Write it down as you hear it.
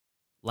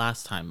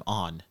last time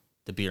on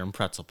the Beer and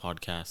Pretzel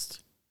podcast.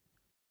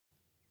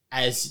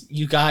 As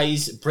you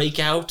guys break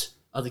out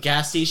of the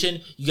gas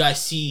station, you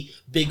guys see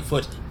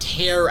Bigfoot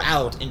tear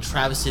out in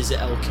Travis's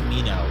El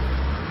Camino,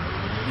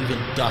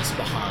 leaving dust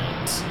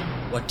behind.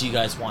 What do you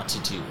guys want to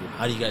do?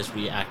 How do you guys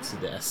react to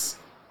this?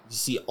 You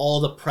see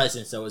all the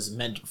presents that was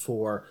meant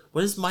for,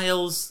 what is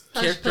Miles'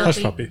 character?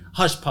 Hush Puppy.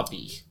 Hush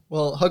Puppy.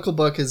 Well,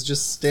 Hucklebuck is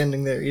just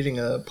standing there eating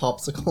a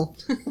popsicle.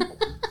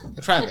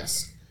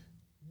 Travis,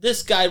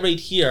 this guy right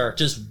here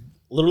just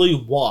literally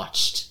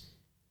watched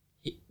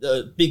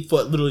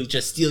Bigfoot literally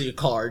just steal your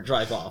car and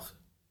drive off.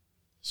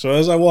 So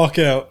as I walk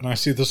out and I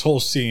see this whole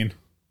scene,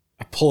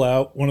 I pull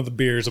out one of the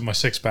beers in my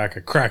six-pack, I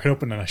crack it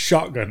open, and I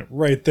shotgun it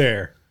right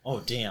there. Oh,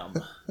 damn.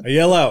 I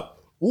yell out,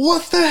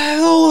 "What the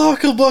hell,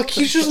 Hucklebuck?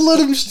 You just let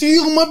him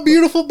steal my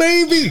beautiful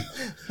baby!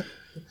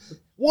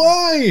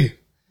 Why?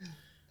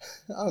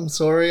 I'm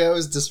sorry, I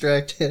was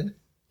distracted.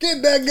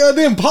 Get that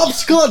goddamn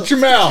popsicle out your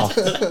mouth!"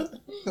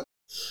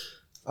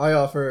 I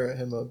offer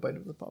him a bite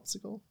of the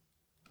popsicle.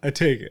 I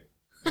take it.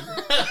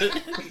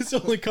 It's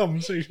the only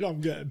compensation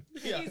I'm getting.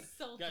 Yeah. He's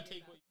so Gotta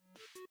take what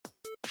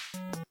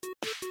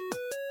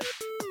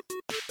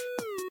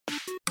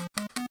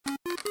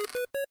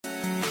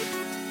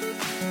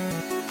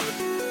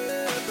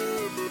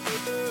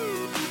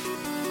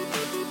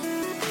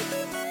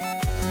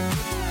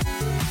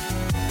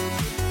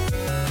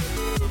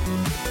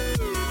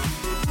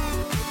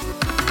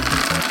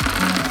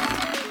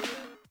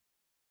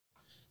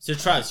So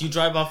Travis, you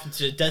drive off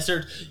into the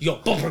desert, you go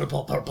bum, bum,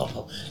 bum, bum, bum,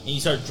 bum, and you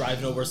start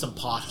driving over some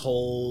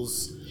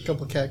potholes,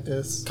 Couple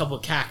cactus. a couple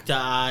of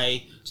cacti,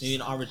 maybe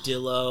an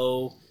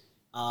armadillo,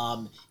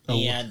 and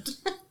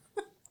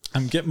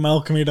I'm getting my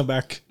El Camino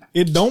back.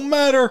 It don't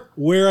matter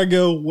where I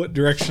go, what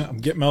direction, I'm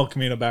getting my El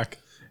Camino back.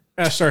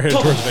 And I start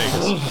heading towards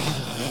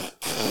Vegas.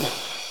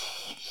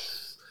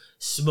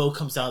 smoke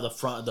comes out of the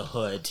front of the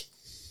hood.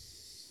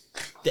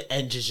 The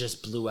engine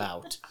just blew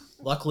out.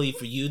 Luckily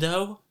for you,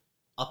 though,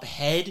 up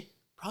ahead,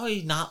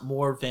 probably not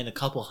more than a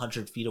couple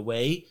 100 feet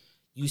away,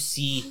 you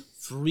see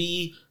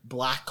 3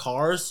 black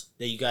cars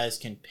that you guys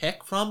can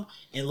pick from,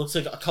 and it looks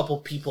like a couple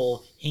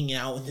people hanging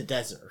out in the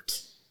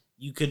desert.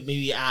 You could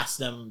maybe ask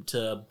them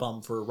to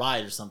bum for a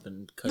ride or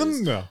something.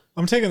 No.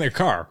 I'm taking their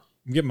car.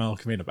 I'm getting my El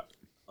Camino back.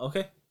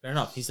 Okay, fair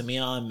enough. He's a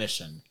man on a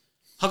mission.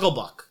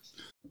 Hucklebuck.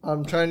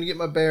 I'm trying to get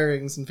my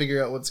bearings and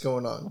figure out what's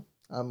going on.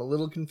 I'm a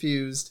little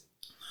confused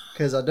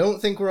because I don't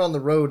think we're on the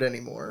road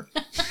anymore.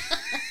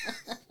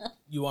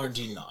 You are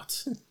indeed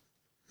not.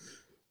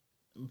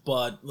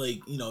 But,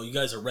 you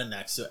guys are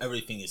rednecks, so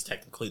everything is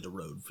technically the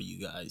road for you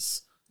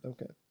guys.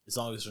 Okay. As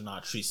long as there's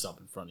not a tree stump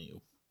in front of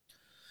you.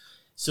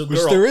 So, Which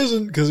girl, there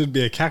isn't, because it'd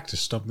be a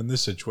cactus stump in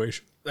this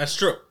situation. that's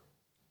true.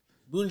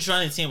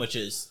 Moonshine and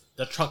sandwiches.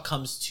 The truck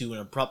comes to an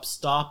abrupt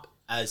stop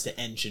as the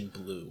engine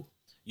blew.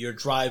 Your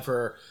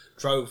driver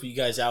drove you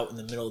guys out in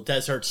the middle of the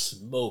desert.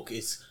 Smoke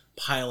is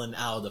piling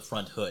out of the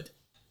front hood.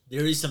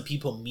 There is some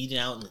people meeting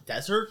out in the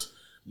desert.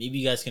 Maybe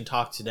you guys can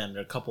talk to them.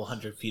 They're a couple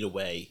 100 feet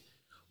away.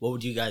 What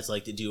would you guys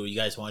like to do? Or you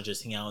guys want to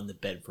just hang out in the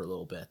bed for a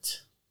little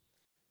bit?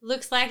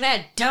 Looks like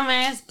that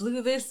dumbass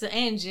blew this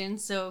engine,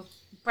 so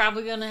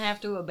probably gonna have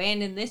to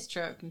abandon this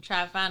truck and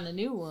try to find a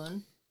new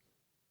one.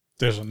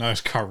 There's a nice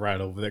car right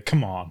over there.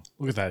 Come on.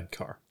 Look at that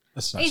car.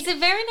 That's nice. It's a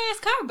very nice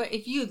car, but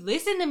if you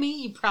listen to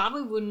me, you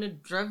probably wouldn't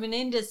have driven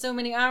into so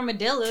many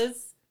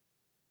armadillos.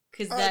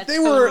 Because that's They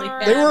totally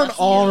were fair an enough.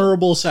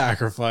 honorable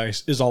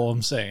sacrifice, is all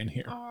I'm saying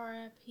here.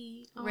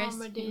 R.I.P.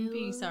 Rest in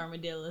peace,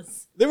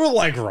 armadillos. They were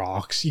like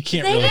rocks. You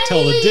can't They really didn't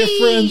tell the even-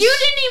 difference. You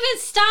didn't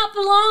even stop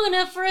long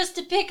enough for us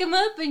to pick them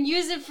up and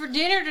use it for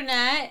dinner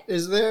tonight.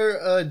 Is there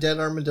a dead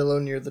armadillo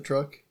near the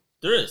truck?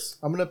 There is.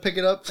 I'm going to pick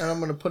it up and I'm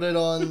going to put it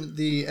on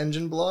the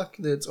engine block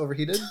that's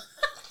overheated.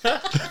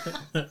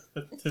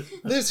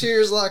 This here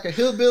is like a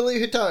hillbilly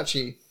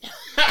Hitachi.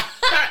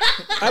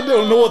 I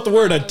don't know what the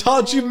word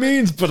Hitachi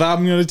means, but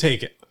I'm going to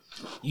take it.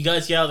 You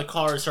guys get out of the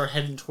car and start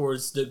heading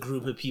towards the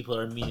group of people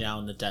that are meeting out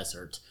in the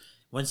desert.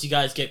 Once you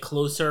guys get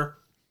closer,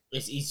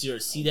 it's easier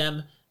to see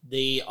them.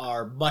 They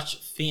are much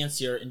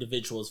fancier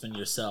individuals than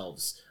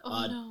yourselves.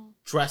 No.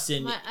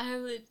 Dressing. My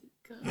eyelid.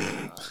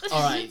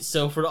 Alright,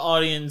 so for the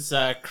audience,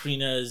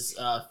 Karina's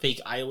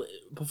fake eyelid.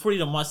 Before you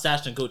had a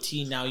mustache and a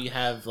goatee, now you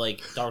have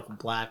dark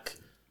black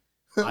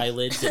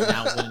eyelids that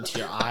now went into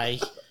your eye.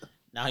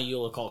 Now you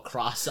look all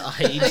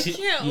cross-eyed. I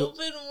can't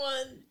open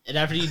one. And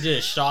after you did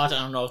a shot, I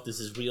don't know if this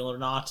is real or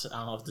not. I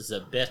don't know if this is a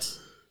bit.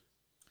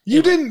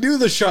 You didn't do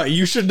the shot.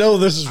 You should know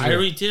this is I real.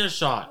 already did a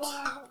shot.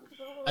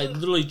 I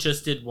literally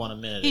just did one a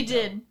minute He ago.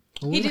 did.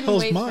 Well, He who the didn't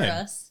hell's wait mine? for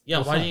us. Yeah,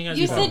 Well, why fine. didn't you guys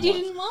You do said that you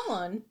one? didn't want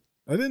one.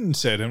 I didn't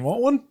say I didn't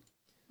want one.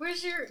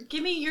 Where's your...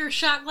 Give me your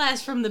shot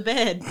glass from the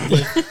bed.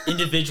 The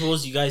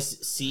individuals you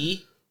guys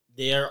see,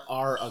 there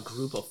are a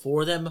group of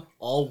 4 of them,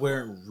 all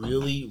wearing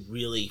really,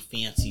 really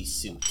fancy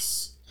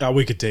suits. Oh,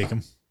 we could take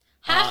him.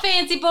 Hi,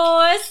 fancy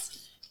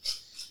boys.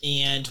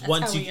 And That's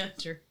once how you we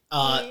enter.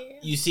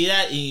 you see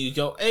that and you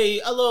go, "Hey,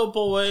 hello,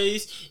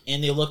 boys,"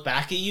 and they look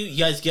back at you. You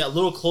guys get a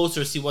little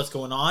closer to see what's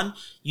going on.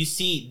 You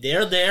see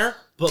they're there,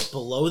 but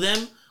below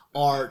them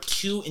are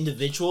two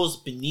individuals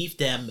beneath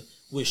them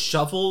with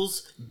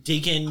shovels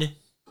digging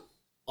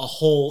a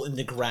hole in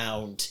the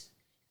ground,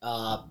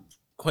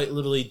 quite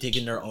literally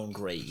digging their own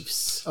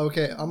graves.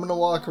 Okay, I'm gonna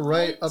walk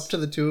right up to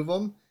the two of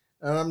them,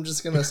 and I'm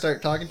just gonna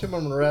start talking to them.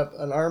 I'm gonna wrap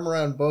an arm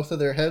around both of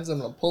their heads. I'm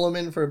gonna pull them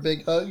in for a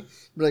big hug.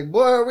 Be like,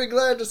 boy, are we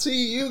glad to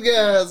see you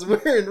guys.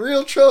 We're in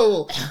real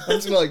trouble. I'm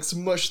just gonna like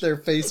smush their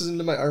faces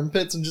into my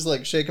armpits and just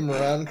like shake them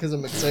around because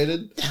I'm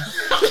excited.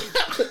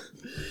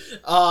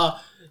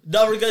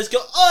 The guys go,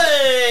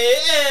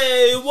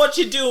 hey, what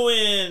you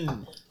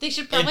doing? They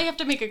should probably have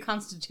to make a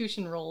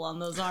constitution roll on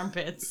those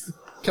armpits.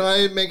 Can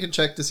I make a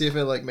check to see if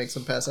it like makes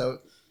them pass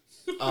out?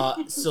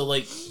 So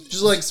like,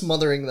 Just like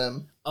smothering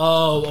them.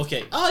 oh,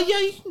 okay. Yeah,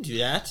 you can do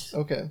that.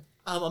 Okay.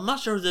 I'm not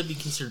sure if that'd be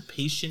considered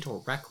patient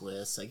or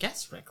reckless. I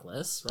guess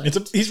reckless,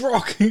 right? He's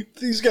rocking.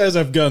 These guys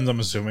have guns, I'm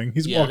assuming.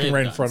 He's Yeah, they walking have right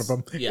in guns. front of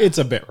them. Yeah. It's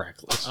a bit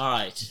reckless. All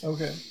right.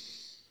 Okay.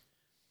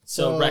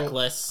 So So-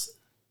 reckless.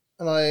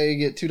 And I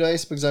get 2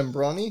 dice because I'm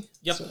brawny.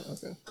 Yep. So,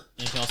 okay.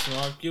 Anything else you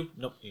want to argue?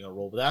 Nope. You gotta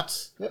roll with that.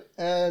 Yep.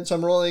 And so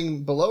I'm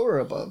rolling below or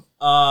above?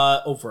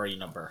 Over a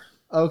number.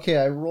 Okay,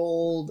 I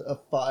rolled a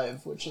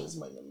 5, which is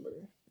my number.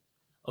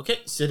 Okay,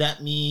 so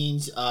that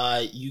means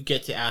you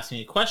get to ask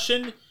me a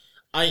question.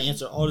 I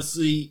answer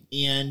honestly,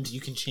 and you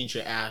can change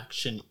your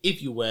action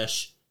if you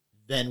wish,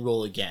 then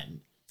roll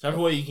again. So every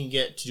way you can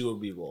get to do a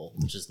reroll,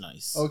 which is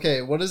nice.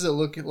 Okay, what does it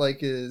look like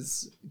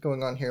is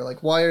going on here?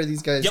 Like, why are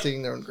these guys Yep.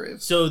 digging their own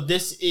graves? So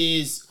this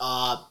is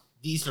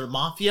these are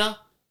mafia.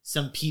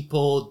 Some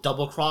people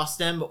double crossed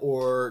them,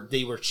 or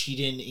they were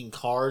cheating in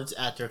cards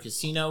at their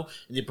casino,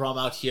 and they brought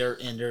them out here,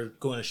 and they're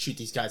going to shoot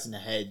these guys in the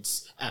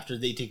heads after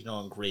they dig their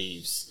own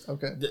graves.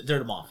 Okay. They're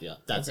the mafia.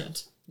 That's Okay.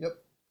 it.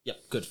 Yep. Yep.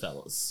 Good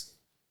fellas.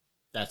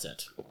 That's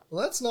it.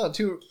 Well, that's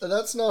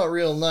not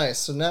real nice.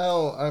 So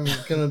now I'm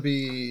gonna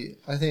be,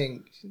 I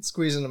think,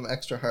 squeezing them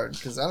extra hard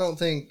because I don't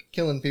think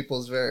killing people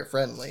is very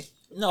friendly.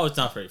 No, it's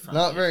not very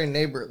friendly. Not very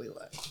neighborly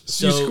like.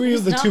 So you So-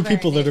 squeeze the It's two not very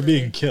people that are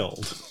being neighborly.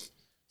 killed.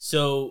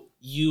 So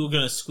you're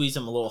gonna squeeze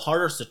them a little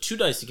harder. So 2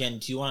 dice again.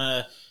 Do you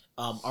want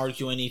to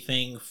argue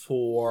anything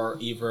for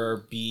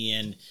either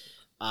being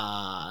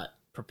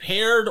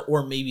prepared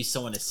or maybe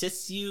someone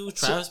assists you?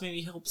 Travis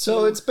maybe helps.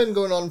 So you? it's been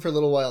going on for a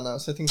little while now,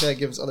 so I think that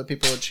gives other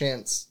people a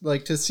chance,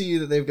 like, to see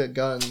that they've got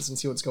guns and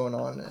see what's going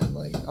on. And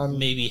like, I'm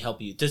maybe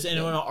help you. Does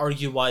anyone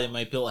argue why they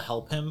might be able to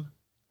help him?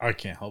 I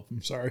can't help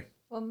him, sorry.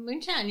 Well,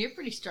 Moonshine, you're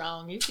pretty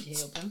strong. You could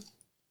help him.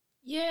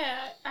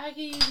 Yeah, I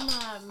can use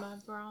my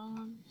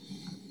brawn.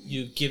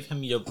 You give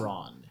him your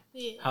brawn.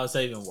 Yeah. How does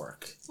that even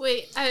work?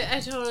 Wait, I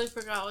totally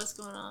forgot what's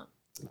going on.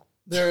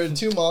 there are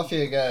 2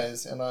 mafia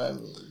guys, and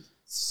I'm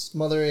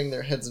smothering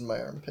their heads in my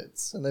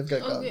armpits, and they've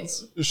got Okay.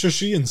 guns. So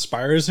she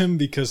inspires him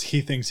because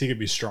he thinks he could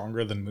be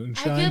stronger than I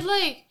Moonshine. could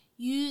like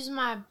use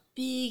my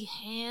big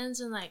hands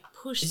and like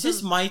push Is them,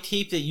 this my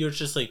tape that you're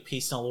just like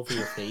pasting all over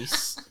your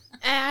face?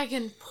 and I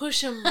can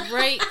push him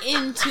right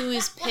into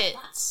his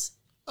pits.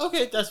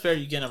 Okay, that's fair.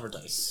 You get another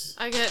dice.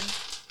 I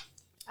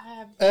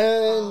have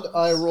And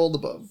I rolled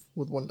above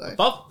with 1 die.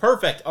 Buff,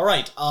 perfect. All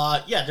right.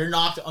 Yeah, they're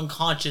knocked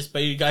unconscious by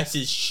you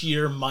guys'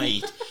 sheer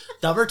might.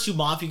 The other 2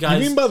 mafia You guys.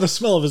 mean by the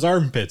smell of his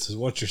armpits is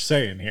what you're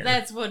saying here.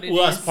 That's what it is.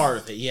 Well, that's part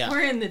of it. Yeah.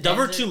 We're in the The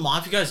other desert. 2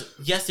 mafia guys.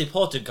 Yes, they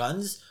pull out their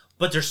guns,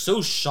 but they're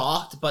so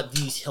shocked. But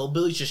these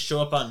hillbillies just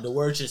show up out of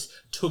nowhere, just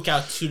took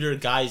out 2 of their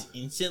guys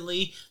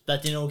instantly,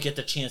 that they don't get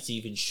the chance to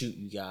even shoot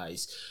you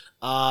guys.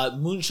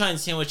 Moonshine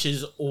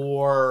sandwiches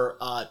or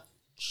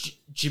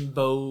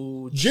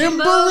Jimbo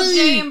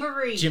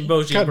Jamboree!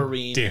 Jimbo God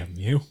Jamboree. damn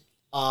you.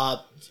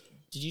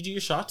 Did you do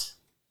your shot?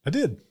 I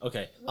did.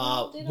 Okay.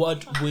 Well, they don't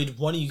What try. would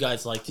one of you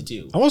guys like to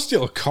do? I want to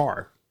steal a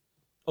car.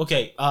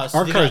 Okay. So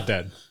Our they car's got-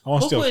 dead. I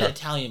want to What steal a would car.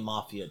 Italian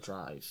mafia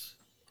drive?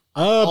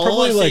 All I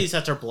Probably say like is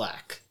that they're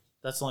black.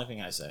 That's the only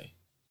thing I say.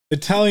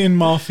 Italian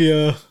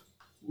mafia.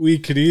 We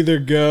could either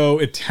go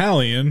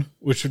Italian,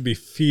 which would be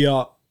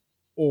Fiat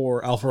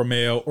or Alfa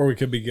Romeo, or we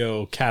could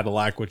go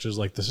Cadillac, which is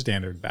like the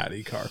standard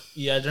baddie car.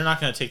 Yeah, they're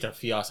not going to take their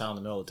Fiats out in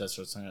the middle of the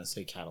desert, so I'm going to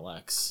say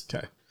Cadillacs.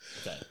 Okay.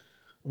 Okay.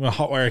 I'm going to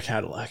hotwire a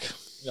Cadillac.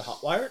 You got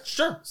hotwire it?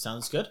 Sure.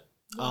 Sounds good.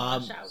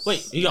 Watch out.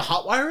 Wait, you got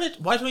hotwire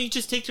it? Why don't you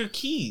just take their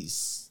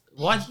keys?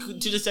 Why do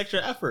this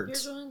extra effort?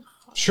 You're going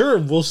Sure,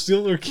 we'll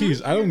steal their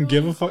keys. I don't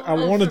give a fuck. I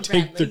Oh, want to for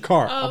take their Bradley.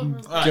 car. Oh,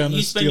 I'm for Alright, gonna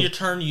you spend steal. your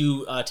turn,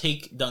 you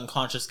take the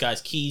unconscious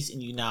guy's keys, and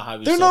you now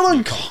have They're yourself not a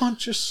new car.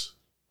 unconscious.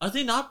 Are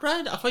they not,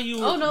 Brad? I thought you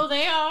were... Oh, no,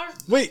 they are.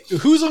 Wait,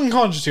 who's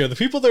unconscious here? The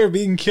people that are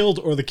being killed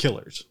or the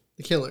killers?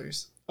 The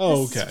killers.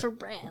 Oh, This is okay. for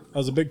Brad. I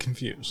was a bit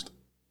confused.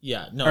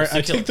 Yeah, no, All right,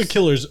 it's the I take the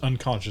killers. killer's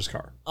unconscious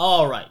car.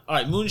 All right.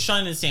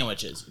 Moonshine and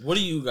sandwiches. What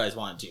do you guys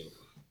want to do?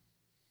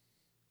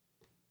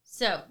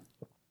 So,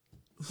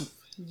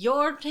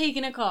 you're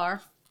taking a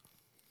car.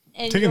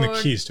 And Taking the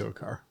you're keys to a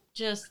car.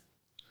 just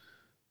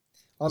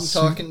I'm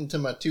talking to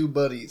my 2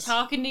 buddies.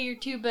 talking to your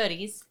 2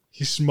 buddies.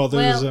 He smothers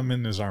Well- them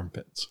in his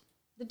armpits.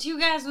 The 2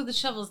 guys with the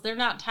shovels, they're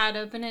not tied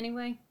up in any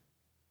way?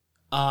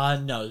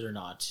 No, they're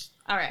not.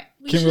 All right.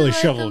 We Can't should really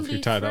let shovel them if you're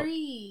be tied up.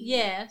 free.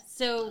 Yeah.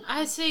 So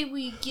I say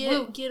we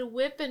Well- get a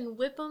whip and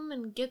whip them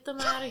and get them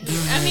out of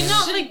here. I mean,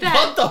 not like that.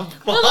 What the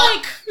fuck? But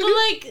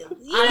like,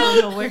 you I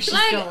know, don't know where she's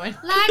like, going.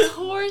 like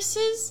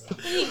horses.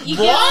 You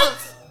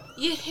What?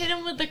 you hit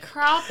them with the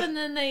crop and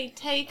then they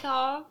take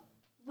off.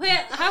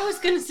 Well, I was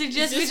gonna Is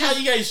suggest we this how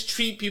just. you guys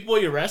treat people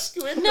you're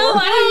rescuing? No,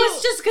 I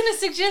was just gonna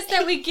suggest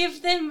that we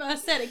give them a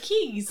set of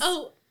keys.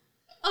 Oh,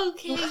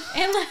 okay.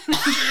 And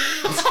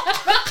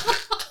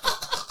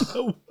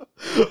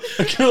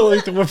I kind of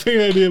like the whipping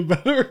idea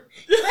better.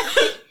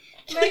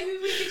 maybe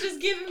we could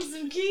just give them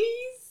some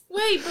keys.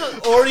 Wait,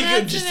 but Or you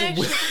could that's just an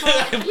whip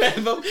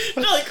extra them.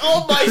 They're like,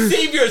 oh my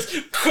saviors!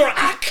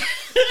 Crack!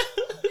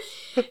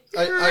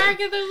 crack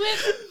of the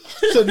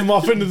whip. Send them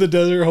off into the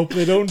desert. Hope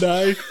they don't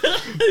die.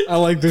 I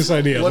like this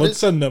idea. What Let's is-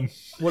 send them.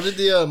 What did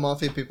the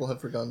Mafia people have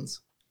for guns?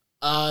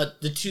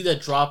 The two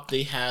that dropped,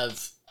 they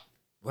have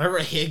whatever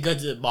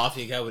handguns the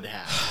Mafia guy would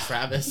have.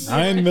 Travis.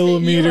 9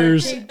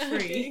 millimeters You are paid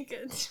free.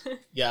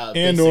 Yeah.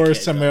 and basic or handgun.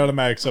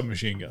 semi-automatic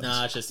submachine guns.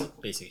 Nah, it's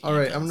just basic. All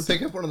right, I'm handguns. gonna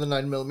pick up one of the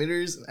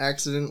 9mm and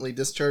accidentally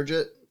discharge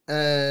it,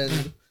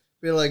 and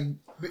be like,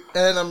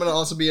 and I'm gonna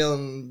also be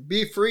yelling,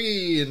 "Be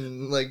free!"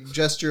 and like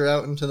gesture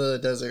out into the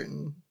desert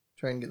and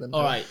try and get them.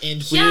 All right,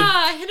 and Yeah, with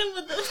I hit him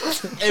with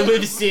the. and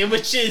with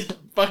sandwiches,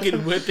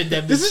 fucking whipping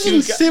them. This the two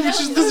isn't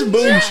sandwiches. This is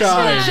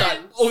moonshine. Yeah.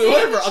 Oh,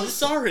 whatever. I'm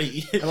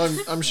sorry. And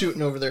I'm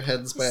shooting over their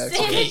heads by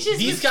accident. Okay, Sandwiches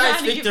these was guys trying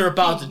to think give they're them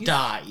about to keys.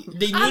 die.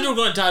 They knew they were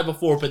going to die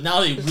before, but now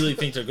they really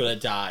think they're going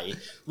to die.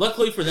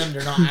 Luckily for them,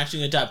 they're not actually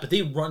going to die, but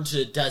they run to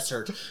the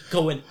desert,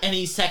 going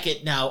any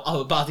second now. I'm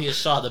about to get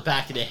shot in the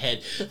back of the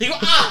head. They go,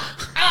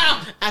 ah,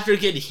 ah, after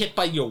getting hit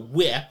by your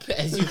whip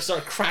as you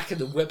start cracking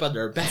the whip on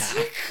their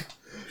back.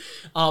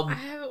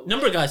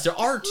 Remember, guys, there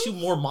are 2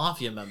 more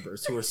Mafia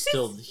members who are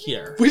still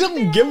here. We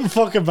don't give a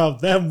fuck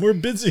about them. We're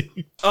busy.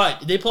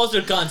 Alright, they pull out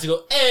their guns and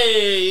go,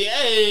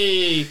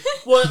 hey,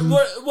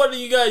 what are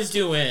you guys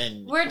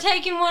doing? We're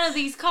taking one of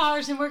these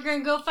cars and we're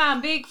gonna go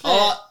find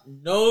Bigfoot.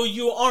 No,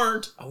 you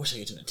aren't. I wish I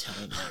could do an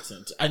Italian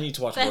accent. I need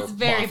to watch more That's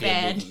very Mafia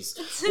bad.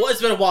 movies. Well,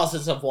 it's been a while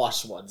since I've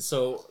watched one,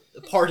 so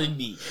pardon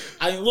me.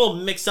 I'm a little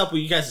mixed up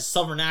with you guys'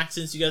 southern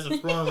accents you guys are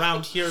throwing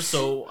around here,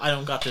 so I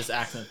don't got this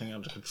accent thing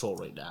under control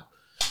right now.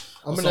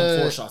 I'm Also, gonna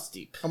 4 shots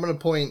deep. I'm gonna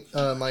point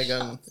my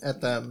gun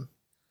at them,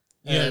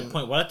 You gonna and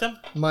point what at them?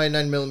 my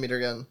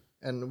 9mm gun,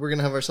 and we're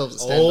gonna have ourselves a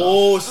standoff.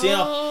 Oh,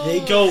 Sam, they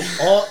go,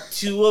 all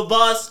 2 of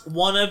us,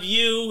 1 of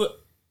you.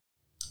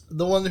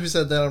 The one who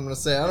said that, I'm gonna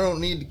say, I don't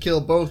need to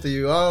kill both of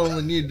you. I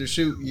only need to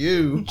shoot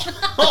you.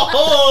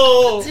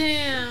 Oh!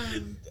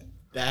 Damn.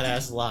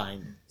 Badass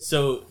line.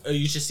 So, are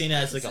you just saying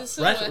that as like Is a this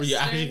a threat, or are you Western?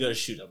 actually gonna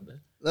shoot him?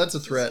 That's a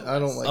threat. I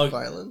don't like Okay.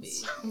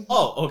 violence.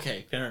 Oh,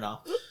 okay, fair enough.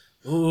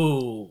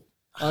 Ooh.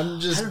 I'm I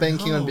just don't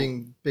banking on know.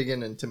 being big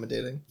and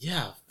intimidating.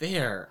 Yeah,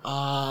 fair. Do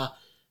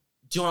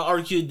you want to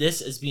argue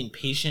this as being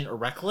patient or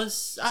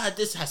reckless?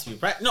 This has to be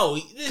no.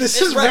 This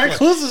it's is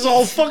reckless as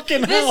all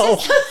fucking hell.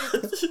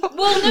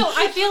 Well, no,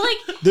 I feel like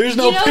There's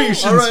no you know-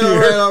 patience All right, all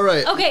here. right, all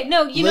right. okay.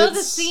 No, you know the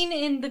Let's- scene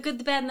in The Good,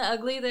 the Bad, and the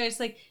Ugly. There's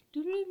like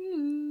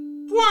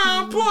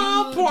Pwah,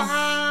 pwah,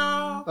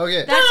 pwah.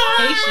 Okay, that's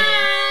patient.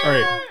 All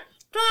right,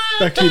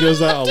 Becky does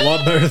that a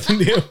lot better than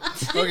you.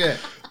 okay.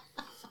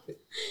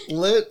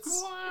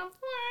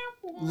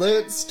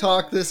 Let's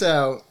talk this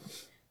out.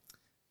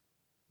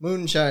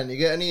 Moonshine, you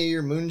got any of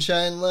your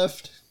moonshine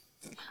left?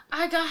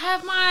 I got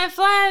half my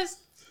flask.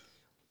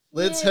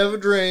 Let's Yeah. have a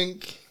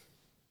drink.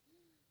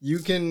 You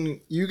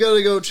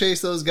gotta go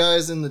chase those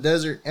guys in the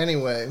desert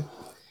anyway.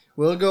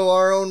 We'll go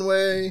our own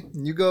way.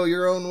 You go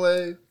your own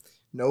way.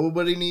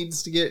 Nobody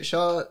needs to get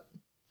shot.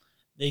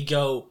 They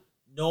go.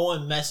 No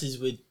one messes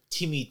with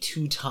Timmy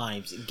 2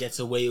 times and gets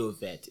away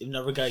with it. And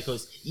another guy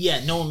goes,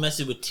 yeah, no one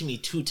messes with Timmy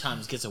 2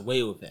 times and gets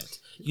away with it.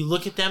 You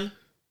look at them,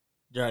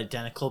 they're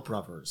identical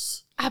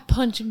brothers. I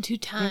punch him 2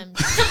 times.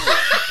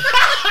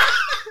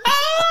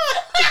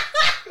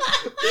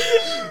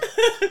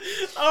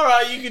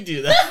 Alright, you can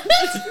do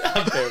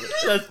that.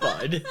 That's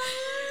fine.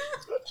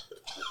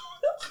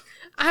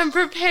 I'm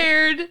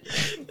prepared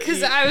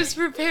because I was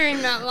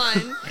preparing that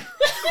line.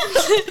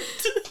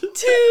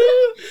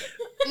 2,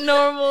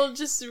 normal,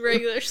 just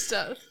regular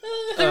stuff.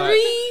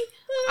 3,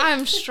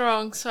 I'm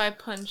strong, so I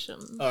punch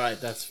him.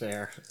 Alright, that's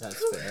fair.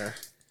 That's fair.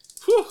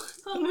 Whew.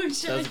 Oh, That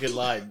moonshine. was a good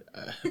line.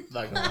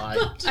 Not gonna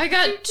lie. I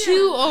got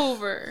 2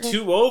 over.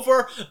 2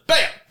 over,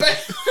 bam, bam.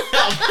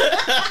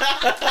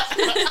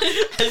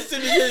 As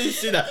soon as you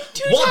see that,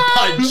 one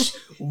punch.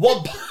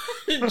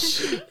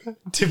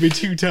 Timmy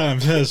 2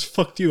 times has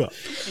fucked you up.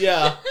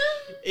 Yeah,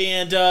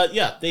 and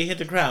yeah, they hit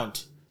the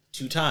ground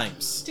 2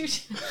 times.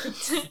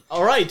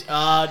 All right,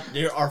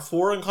 there are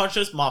 4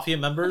 unconscious Mafia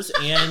members,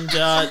 and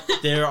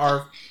there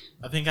are,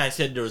 I think I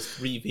said there was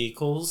 3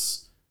 vehicles.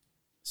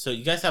 So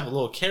you guys have a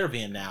little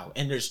caravan now,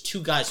 and there's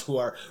 2 guys who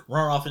are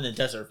running off in the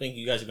desert. I think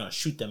you guys are gonna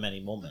shoot them any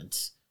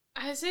moment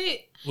I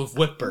say with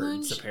whip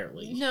birds, moonsh-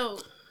 apparently. No,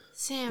 Whip?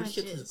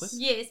 sandwiches.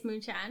 Yes,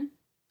 moonshine.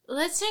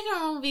 Let's take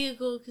our own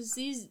vehicle because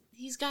these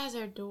guys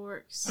are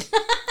dorks.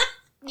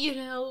 You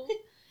know,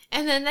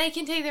 And then they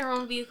can take their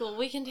own vehicle.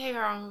 We can take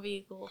our own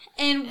vehicle.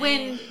 And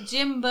when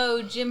Jimbo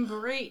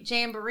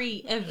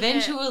Jamboree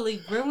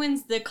eventually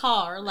ruins the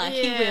car, like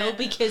he will,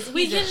 because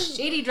he's a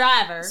shitty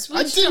driver.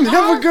 I didn't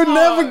have a good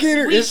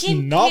navigator. We It's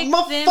can not pick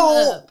my them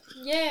fault. up.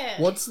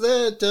 Yeah. What's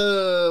that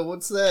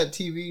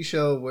TV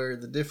show where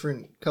the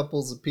different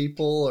couples of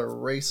people are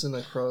racing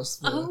across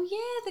the... Oh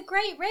yeah, the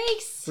Great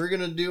Race. We're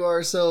gonna do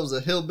ourselves a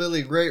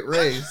hillbilly great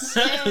race.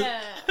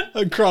 Yeah.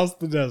 Across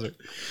the desert.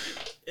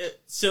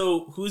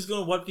 So who's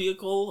going to what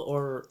vehicle?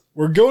 Or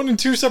We're going in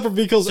two separate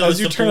vehicles. So As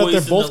it's you the turn out, boys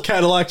they're and both the-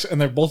 Cadillacs and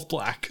they're both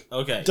black.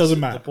 okay, Doesn't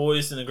so matter. The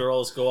boys and the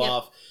girls go Yep.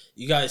 off.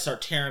 You guys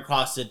start tearing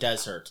across the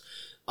desert.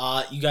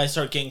 You guys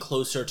start getting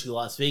closer to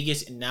Las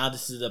Vegas, and now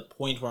this is the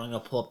point where I'm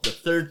going to pull up the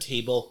third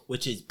table,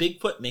 which is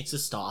Bigfoot makes a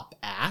stop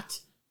at,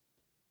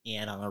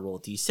 and I'm going to roll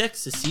a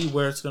d6 to see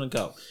where it's going to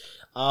go.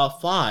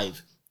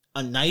 5,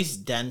 a nice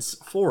dense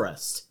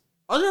forest.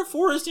 Are there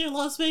forests near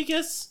Las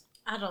Vegas?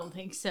 I don't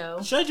think so.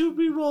 Should I do a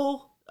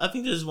reroll? I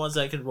think there's ones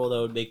I could roll that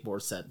would make more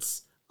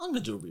sense. I'm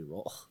going to do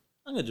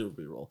a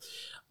reroll.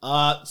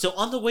 So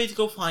on the way to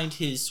go find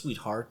his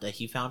sweetheart that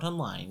he found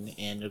online,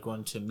 and they're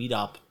going to meet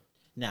up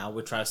now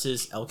with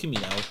Travis's El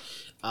Camino.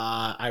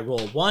 I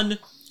roll 1.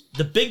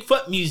 The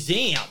Bigfoot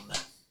Museum.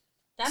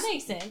 That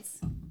makes sense.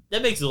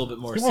 That makes a little bit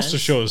more He sense. wants to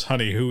show his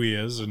honey who he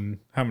is and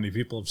how many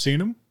people have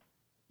seen him.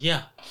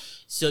 Yeah.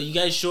 So you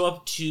guys show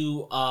up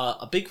to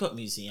a Bigfoot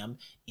museum,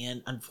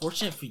 and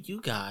unfortunate for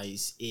you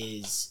guys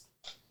is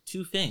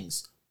 2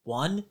 things.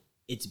 1,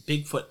 it's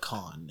Bigfoot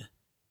Con.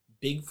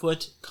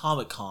 Bigfoot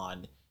Comic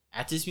Con.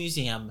 At this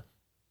museum,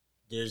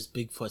 there's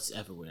Bigfoots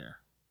everywhere.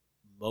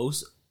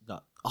 Most,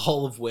 not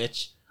all of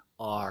which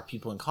are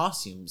people in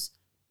costumes,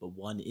 but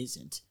one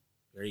isn't.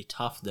 Very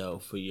tough, though,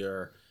 for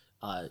your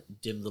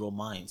dim little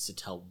minds to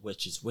tell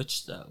which is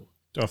which, though.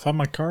 Do I find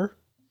my car?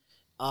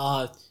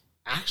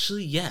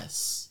 Actually,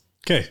 yes.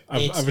 Okay,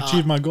 I've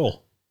achieved my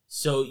goal.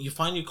 So you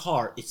find your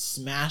car, it's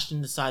smashed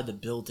inside the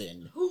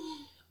building.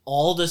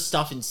 All the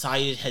stuff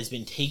inside it has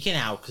been taken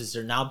out because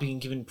they're now being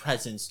given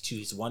presents to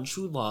his one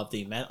true love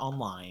they met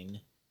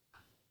online.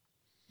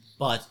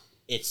 But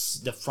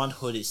the front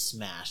hood is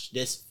smashed.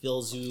 This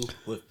fills you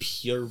with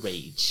pure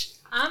rage.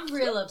 I'm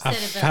real I upset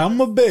about found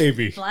my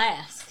baby.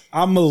 Flask.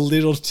 I'm a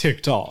little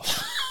ticked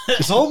off.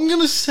 That's all I'm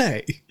going to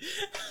say.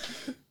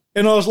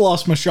 And I also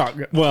lost my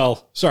shotgun.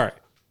 Well, sorry.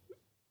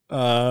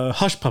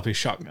 Hush Puppy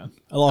shotgun.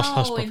 I lost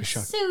Hush Puppy and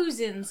shotgun.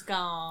 Susan's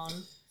gone.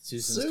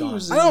 Susan's gone.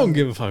 Susan. I don't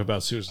give a fuck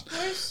about Susan.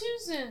 Where's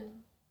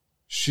Susan?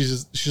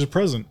 She's a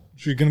present.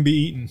 She's going to be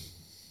eaten.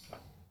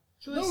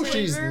 Can we No, save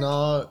she's her?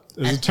 not.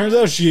 As it turns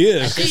out, she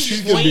is. At this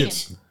She's going to be.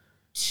 point,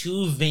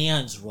 2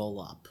 vans roll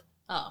up.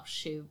 Oh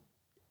shoot.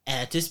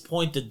 And at this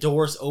point, the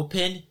doors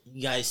open.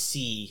 You guys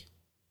see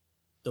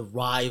the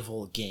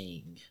rival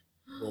gang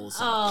rolls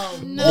up. Oh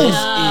No. This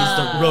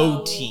is the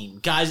road team.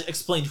 Guys,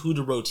 explain who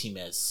the road team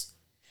is.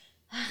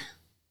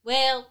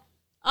 Well,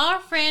 our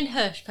friend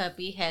Hush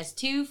Puppy has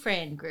 2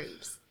 friend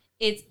groups.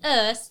 It's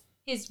us,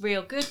 his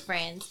real good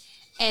friends,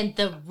 and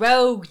the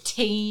rogue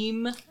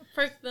team.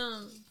 Frick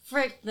them.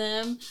 Frick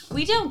them.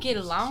 We don't get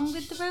along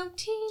with the rogue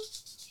team.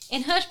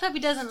 And Hush Puppy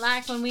doesn't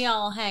like when we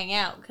all hang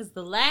out, because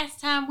the last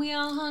time we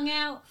all hung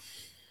out,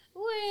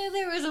 well,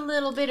 there was a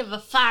little bit of a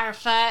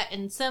firefight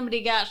and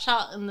somebody got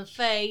shot in the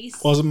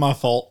face. Wasn't my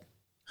fault.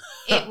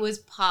 It was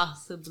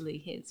possibly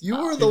his You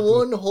fault. were the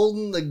one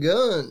holding the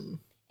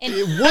gun. And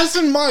It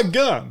wasn't my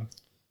gun.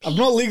 I'm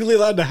not legally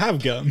allowed to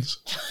have guns.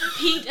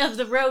 Pete of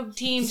the rogue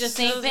team just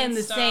ain't Doesn't been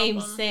the stop same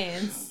him.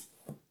 since.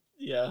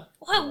 Yeah.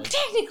 Well,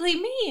 technically,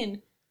 me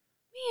and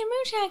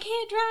Moonshine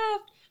can't drive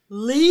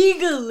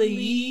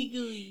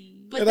legally.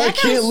 But And I that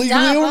can't don't legally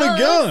stop own a us.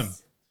 gun.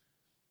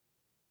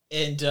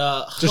 And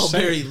Just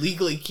Huckleberry saying.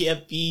 legally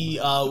can't be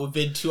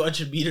within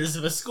 200 meters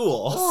of a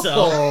school. So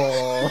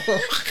Oh.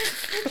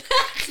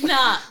 That's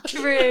not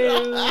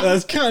true.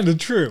 That's kind of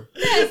true.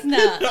 That's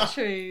not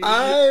true. It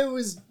I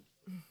was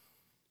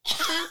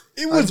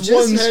just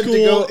one had school. to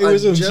go. It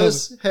was I in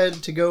just had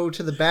to go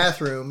to the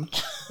bathroom.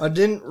 I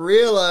didn't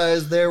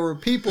realize there were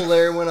people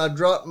there when I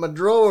dropped my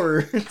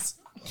drawers.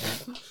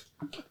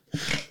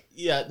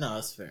 yeah, no,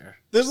 that's fair.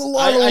 There's a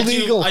lot of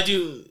illegal. I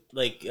do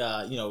like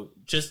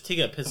just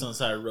taking a piss on the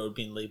side of the road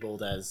being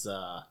labeled as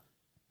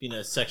being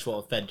a sexual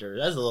offender.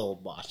 That's a little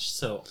much.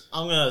 So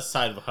I'm gonna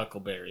side with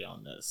Huckleberry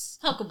on this.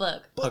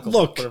 Hucklebuck. But Huckleberry,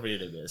 look, whatever your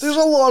name is. there's a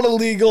lot of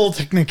legal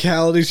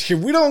technicalities here.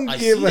 We don't I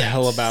give see a that.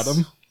 hell about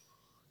them.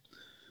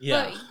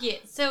 Yeah. But, yeah,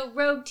 so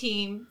rogue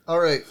team. All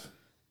right.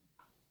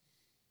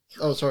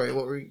 Oh, sorry.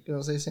 What were you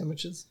gonna say?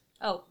 Sandwiches?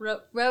 Oh,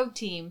 rogue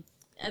team.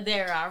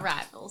 They're our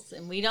rivals,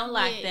 and we don't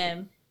like Yeah.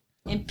 them.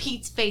 And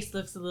Pete's face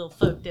looks a little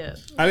fucked up.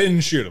 I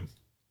didn't shoot him.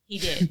 He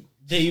did.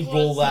 They What's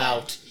roll that?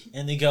 out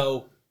and they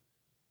go,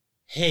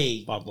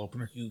 "Hey, Bottle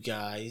opener. you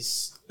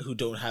guys who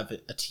don't have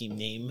a team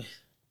name,"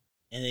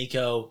 and they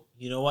go,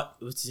 "You know what?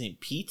 What's his name?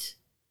 Pete."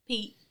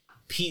 Pete.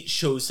 Pete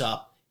shows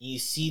up, and you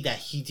see that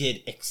he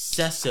did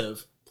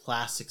excessive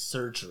plastic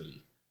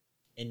surgery,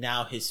 and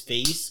now his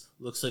face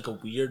looks like a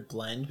weird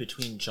blend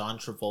between John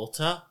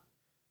Travolta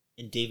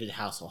and David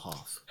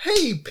Hasselhoff.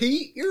 Hey,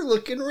 Pete, you're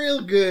looking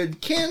real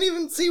good. Can't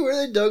even see where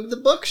they dug the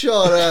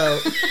buckshot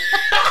out.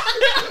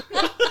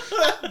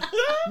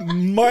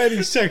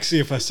 Mighty sexy,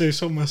 if I say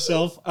so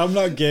myself. I'm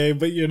not gay,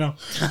 but you know.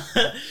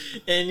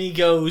 And he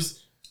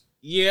goes,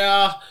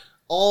 yeah,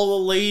 all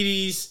the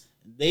ladies,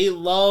 they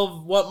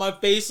love what my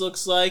face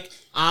looks like.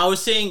 I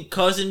was saying,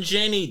 Cousin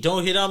Jenny,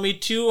 don't hit on me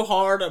too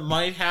hard. I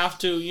might have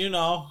to, you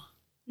know.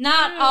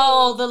 Not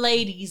all the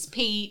ladies,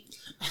 Pete.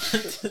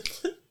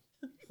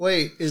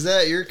 Wait, is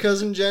that your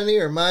cousin Jenny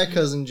or my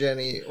cousin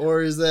Jenny?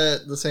 Or is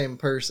that the same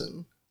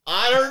person?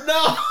 I don't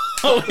know.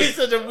 It's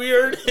such a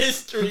weird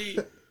history.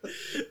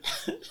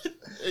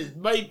 It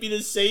might be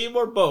the same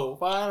or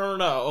both. I don't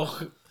know.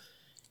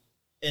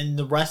 And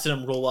the rest of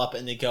them roll up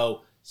and they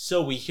go,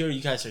 so we hear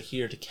you guys are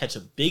here to catch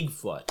a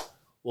Bigfoot.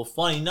 Well,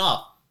 funny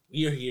enough,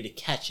 we are here to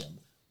catch him.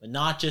 But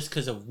not just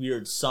because of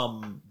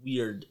some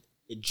weird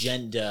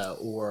agenda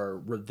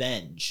or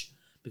revenge.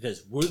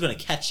 Because we're going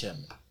to catch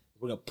him.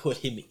 We're going to put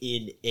him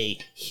in a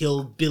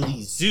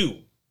hillbilly zoo.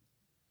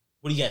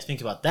 What do you guys think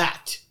about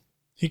that?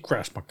 He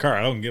crashed my car.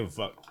 I don't give a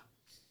fuck.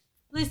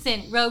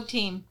 Listen, Rogue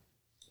Team.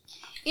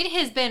 It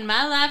has been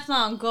my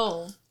lifelong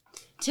goal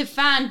to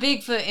find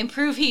Bigfoot and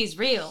prove he's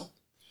real.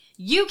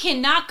 You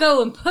cannot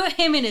go and put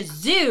him in a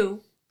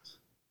zoo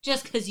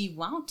just because you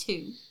want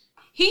to.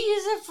 He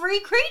is a free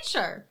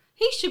creature.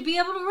 He should be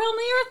able to roam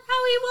the earth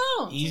how he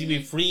wants. He's going to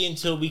be free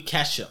until we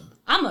catch him.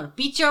 I'm going to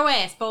beat your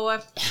ass, boy.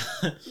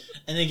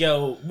 And they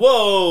go,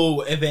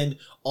 whoa! And then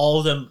all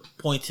of them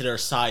point to their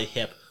side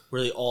hip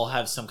where they all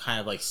have some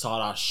kind of like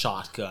sawed-off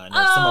shotgun or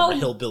some other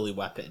hillbilly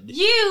weapon.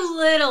 You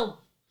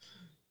little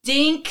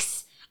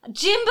dinks.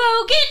 Jimbo,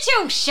 get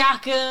your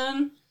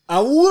shotgun.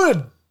 I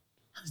would,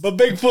 but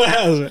Bigfoot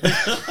has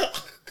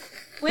it.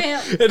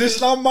 Well, And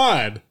it's not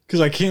mine, because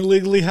I can't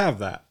legally have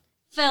that.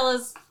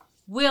 fellas,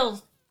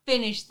 we'll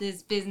finish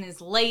this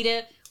business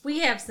later. We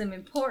have some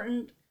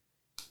important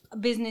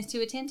business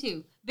to attend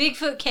to.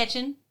 Bigfoot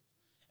catching.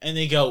 And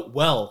they go,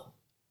 well,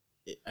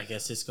 I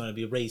guess it's going to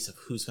be a race of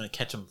who's going to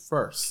catch him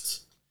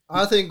first.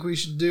 I think we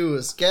should do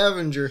a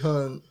scavenger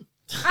hunt.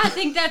 I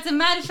think that's a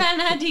mighty fine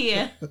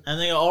idea. And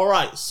they go, all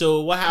right,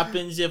 so what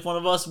happens if one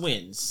of us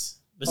wins?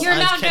 Besides You're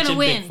not gonna catching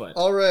win. Bigfoot?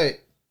 All right.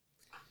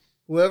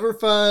 Whoever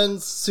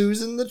finds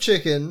Susan the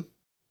chicken,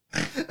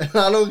 and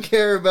I don't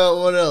care about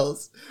what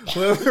else.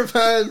 Whoever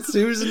finds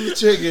Susan the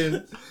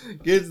chicken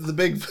gets the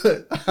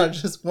Bigfoot. I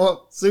just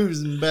want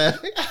Susan back.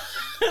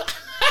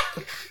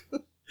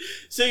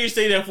 So you're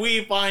saying if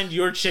we find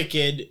your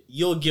chicken,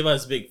 you'll give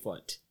us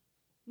Bigfoot.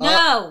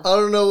 No. I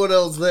don't know what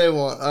else they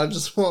want. I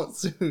just want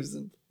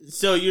Susan.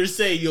 So you're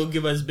saying you'll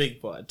give us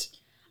Bigfoot.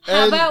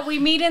 How And- about we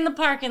meet in the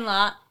parking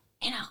lot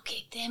and I'll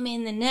kick them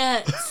in the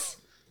nuts?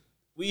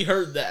 We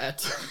heard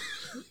that.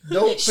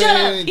 Don't Shut pay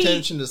up, any Pete.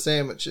 attention to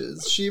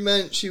sandwiches. She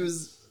meant she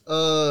was,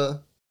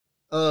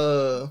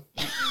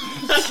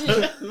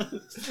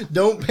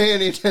 don't pay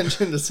any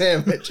attention to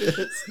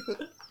sandwiches.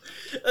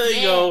 There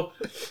you go.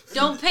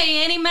 Don't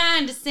pay any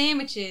mind to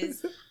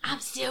sandwiches. I'm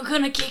still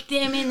gonna kick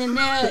them in the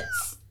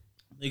nuts.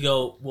 They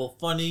go, well,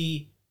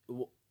 funny,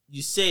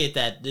 you say it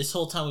that this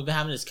whole time we've been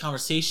having this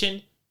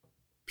conversation,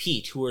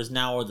 Pete, who is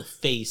now the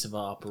face of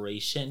our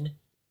operation,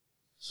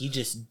 he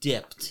just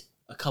dipped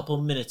a couple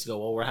of minutes ago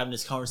while we're having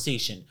this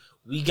conversation.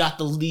 We got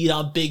the lead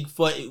on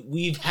Bigfoot.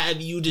 We've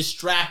had you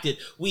distracted.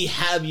 We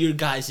have your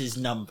guys'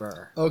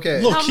 number.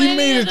 Okay. Look, How he many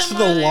made of it to them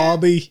the are there?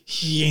 lobby.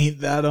 He ain't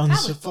that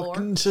Probably four.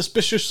 fucking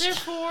suspicious. They're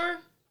four.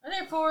 Are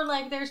there four?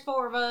 Like, there's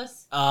four of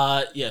us.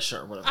 Yeah,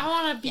 sure, whatever. I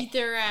want to beat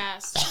their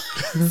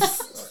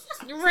ass.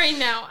 Right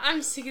now.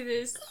 I'm sick of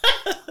this.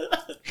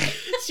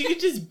 So you could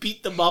just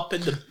beat them up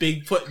in the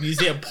Bigfoot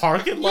Museum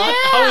parking lot? Yeah.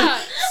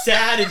 How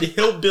sad and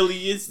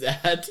hillbilly is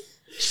that?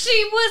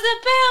 She was a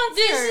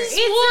bouncer. This is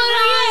It's what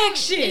a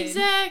reaction.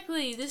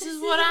 Exactly. This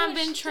is what I've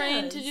been she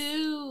trained to does.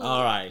 do.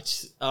 Alright.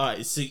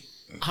 So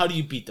how do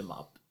you beat them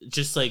up?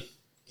 Just like,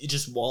 you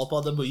just wallop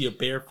on them with your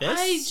bare fist?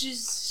 I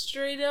just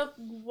straight up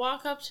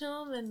walk up to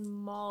them and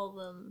maul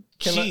them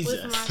Can I-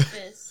 Jesus. with my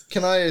fist.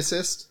 Can I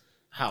assist?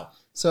 How?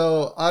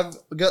 So I've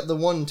got the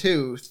one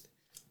tooth.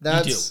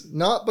 That's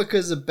not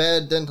because of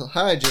bad dental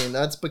hygiene.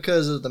 That's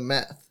because of the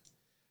meth.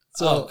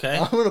 So Oh, okay.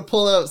 I'm gonna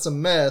pull out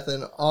some meth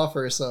and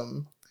offer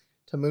some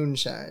to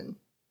Moonshine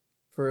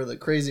for the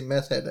crazy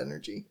meth head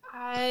energy.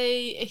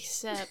 I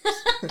accept.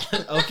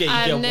 Okay, you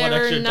I've get one never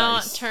extra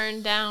not dice.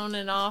 turned down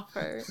an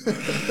offer.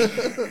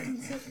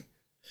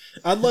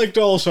 I'd like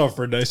to also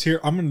offer a dice here.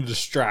 I'm going to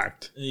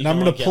distract. You And can I'm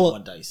going only to get pull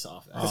one dice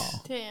off. Oh.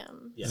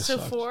 Damn. Yeah. So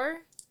Sucks. 4?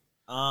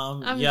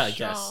 I'm Yeah, I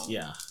guess. strong.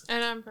 Yeah.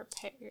 And I'm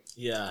prepared.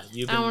 Yeah.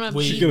 You've I been wanna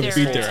waiting beat this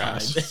their whole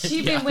ass. time. She's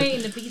Yeah. been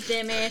waiting to beat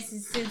them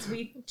asses since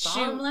we fought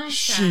them last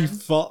She time.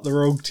 fought the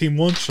rogue team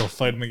once. She'll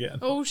fight him again.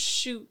 Oh,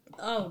 shoot.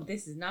 Oh,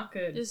 this is not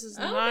good. This is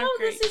oh, not no,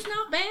 great. this is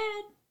not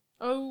bad.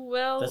 Oh,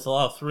 well. That's a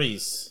lot of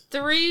threes.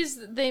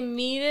 3s, they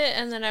meet it,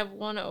 and then I have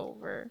 1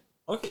 over.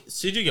 Okay,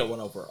 so you do get one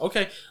over.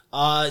 Okay,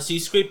 so you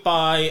scrape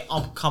by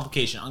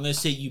complication. I'm gonna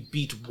say you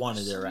beat one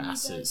of their 3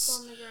 asses. dice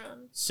on the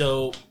ground.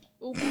 So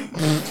Ooh.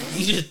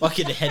 You just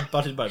fucking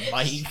headbutted my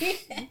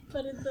mic.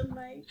 Put in the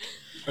mic.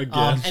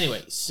 Again.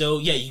 Anyway, so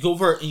yeah, you go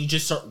over and you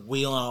just start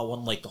wailing on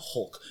one like the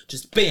Hulk.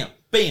 Just bam,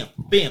 bam,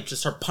 bam.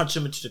 Just start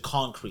punching them into the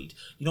concrete.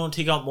 You don't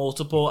take out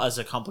multiple as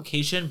a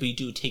complication, but you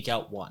do take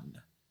out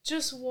one.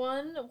 Just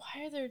one?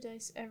 Why are there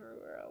dice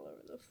everywhere all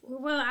over the floor?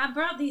 Well, I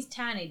brought these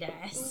tiny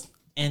dice.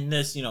 And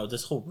this,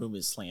 this whole room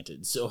is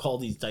slanted, so all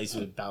these dice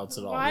would bounce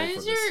it all Why over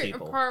is this your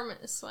table.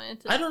 apartment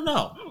slanted? I don't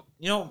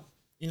know.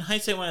 In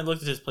hindsight, when I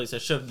looked at this place, I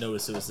should have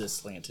noticed it was this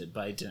slanted,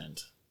 but I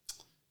didn't.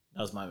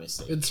 That was my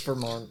mistake. It's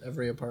Vermont.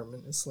 Every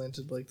apartment is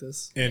slanted like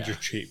this. And you're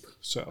cheap,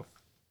 so.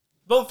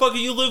 Motherfucker,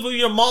 you live with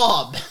your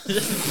mom!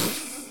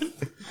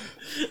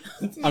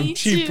 I'm Me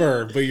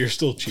cheaper, too. but you're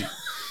still cheap.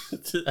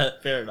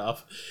 Fair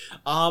enough.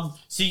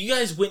 So you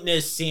guys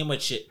witness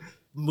Sandwich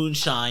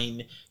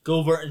Moonshine go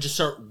over and just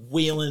start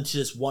wailing into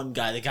this one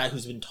guy, the guy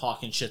who's been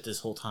talking shit this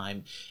whole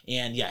time.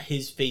 And yeah,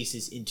 his face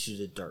is into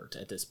the dirt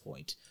at this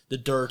point. The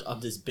dirt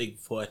of this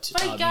Bigfoot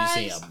guys,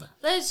 museum.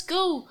 let's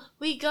go.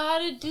 We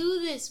gotta do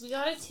this. We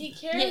gotta take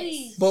care of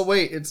these. But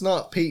wait, it's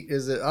not Pete,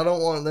 is it? I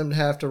don't want them to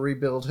have to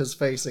rebuild his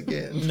face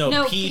again.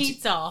 No,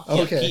 Pete's off.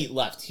 Yeah, Okay. Pete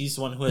left. He's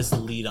the one who has the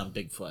lead on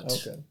Bigfoot.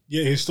 Okay.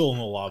 Yeah, he's still in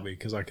the lobby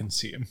because I can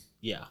see him.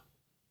 Yeah.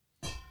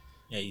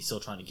 Yeah, he's still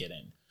trying to get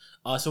in.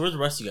 So what are the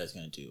rest of you guys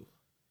going to do?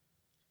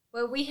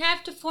 Well, we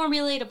have to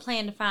formulate a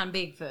plan to find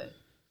Bigfoot.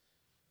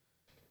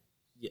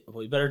 Yeah,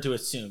 well, you better do it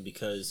soon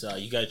because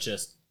you guys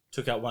just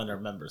took out one of their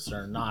members.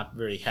 They're not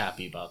very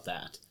happy about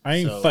that. I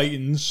ain't So,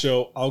 fighting,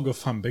 so I'll go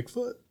find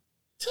Bigfoot.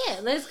 Yeah,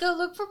 let's go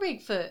look for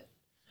Bigfoot.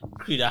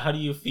 Krita, how do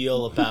you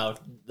feel about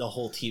the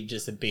whole team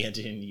just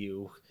abandoning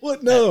you?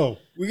 What? No.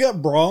 We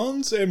got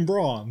Bronze and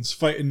Bronze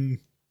fighting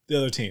the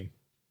other team.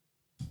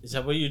 Is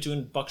that what you're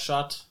doing,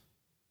 Buckshot?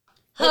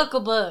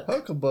 Hucklebuck.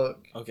 Hucklebuck.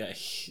 Okay.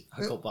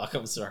 Hucklebuck,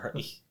 I'm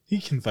sorry. He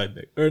can fight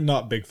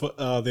not Bigfoot,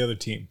 the other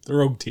team, the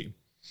rogue team.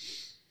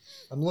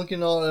 I'm looking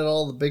at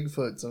all the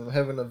Bigfoots and I'm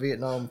having a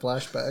Vietnam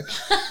flashback.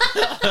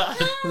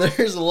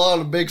 There's a lot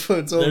of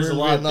Bigfoots over There's a in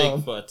lot Vietnam.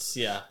 of Bigfoots,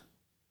 yeah.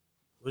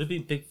 Would it be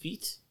Big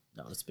Feet?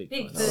 No, it's Bigfoot.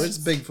 Bigfoot. No, it's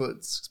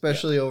Bigfoots,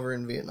 especially over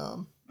in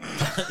Vietnam.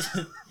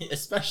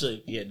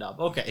 Especially Vietnam.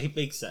 Okay, it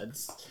makes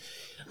sense.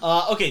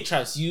 Okay,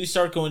 Travis, you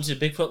start going to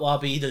the Bigfoot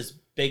lobby. There's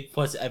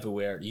Bigfoots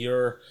everywhere.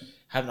 You're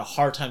having a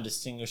hard time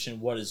distinguishing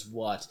what is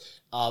what.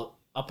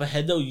 Up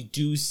ahead, though, you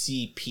do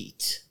see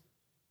Pete.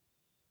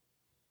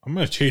 I'm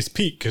going to chase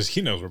Pete because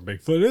he knows where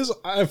Bigfoot is.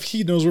 If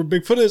he knows where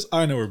Bigfoot is,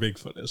 I know where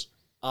Bigfoot is.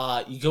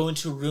 You go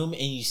into a room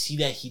and you see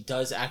that he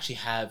does actually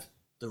have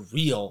the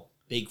real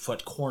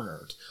Bigfoot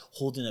cornered,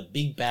 holding a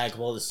big bag of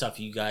all the stuff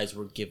you guys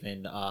were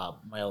given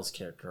Miles'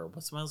 character.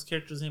 What's Miles'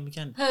 character's name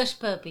again? Hush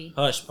Puppy.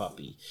 Hush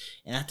Puppy.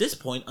 And at this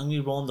point, I'm going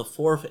to be rolling the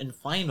fourth and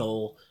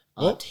final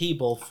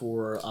table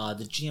for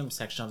the GM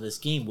section of this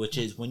game, which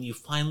is when you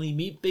finally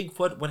meet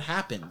Bigfoot, what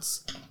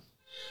happens?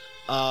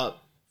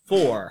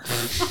 4.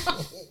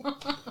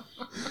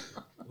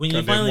 When you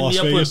Goddamn finally Las meet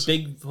up Vegas.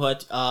 with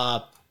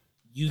Bigfoot,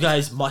 you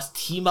guys must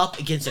team up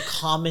against a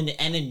common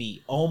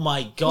enemy. Oh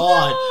my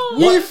god.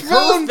 We What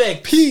found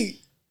perfect!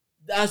 Pete.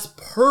 That's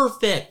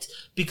perfect!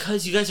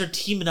 Because you guys are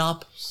teaming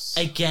up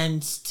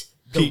against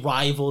the Pete.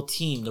 rival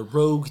team, the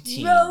rogue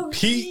team. Rogue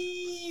Pete.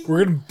 team.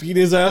 We're going to beat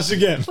his ass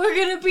again. We're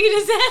gonna beat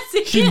his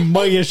ass He again.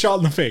 might get shot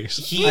in the face.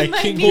 He might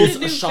can't be go- the pulls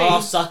new a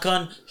shot face.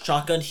 off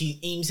shotgun. He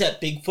aims at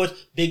Bigfoot.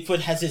 Bigfoot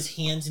has his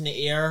hands in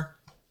the air.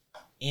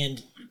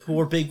 And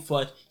poor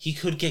Bigfoot, he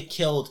could get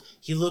killed.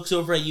 He looks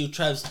over at you,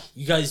 Travis.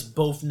 You guys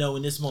both know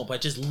in this moment by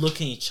just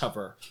looking at each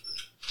other.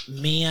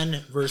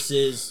 Man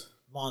versus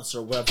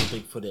monster, whatever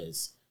Bigfoot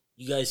is.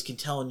 You guys can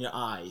tell in your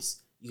eyes.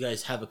 You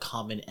guys have a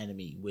common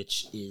enemy,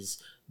 which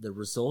is the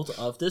result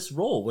of this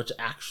roll, which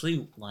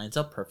actually lines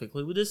up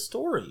perfectly with this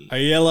story. I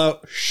yell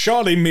out,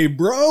 "Shotty me,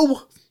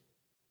 bro!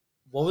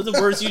 What were the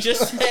words you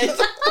just said?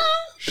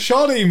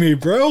 Shotty me,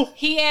 bro!"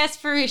 He asked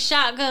for his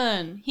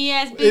shotgun. He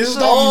asked It's Bigfoot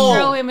not- to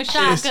throw him a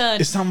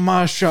shotgun. It's not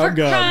my for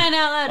shotgun. crying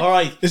out loud. All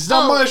right. It's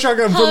not my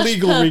shotgun for Hush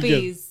legal reasons.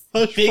 Puppies.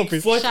 Hush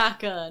puppies. Bigfoot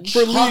Shotgun. For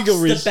legal chucks the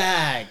reasons.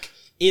 bag.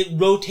 It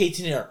rotates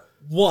in there.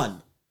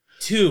 1,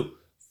 2,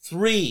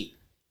 3.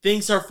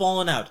 Things are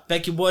falling out.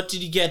 Becky, what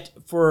did you get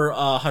for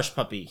Hush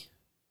Puppy?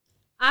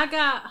 I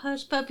got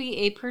Hush Puppy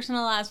a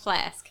personalized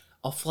flask.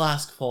 A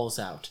flask falls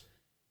out.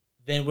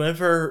 Then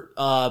whatever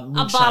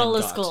Moonshine bottle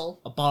of got,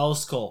 Skull. A bottle of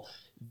Skull.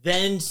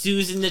 Then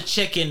Susan the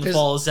chicken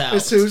falls out.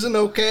 Is Susan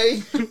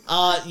okay?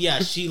 Yeah,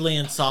 she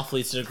lands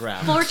softly to the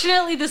ground.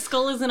 Fortunately, the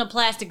skull is in a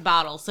plastic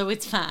bottle, so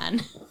it's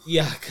fine.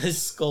 Yeah, because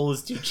Skull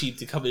is too cheap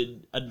to come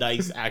in a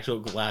nice actual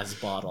glass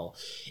bottle.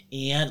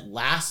 And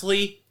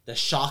lastly, the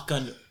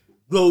shotgun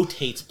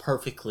rotates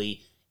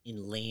perfectly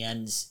and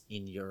lands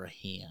in your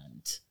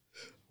hand.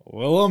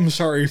 Well, I'm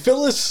sorry,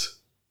 Phyllis.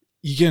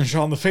 You getting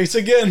shot in the face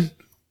again?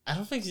 I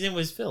don't think his name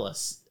was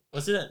Phyllis.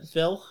 Was it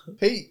Phil?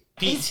 Pete.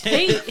 Pete.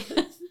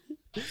 Pete.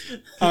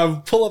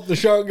 I pull up the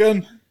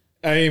shotgun.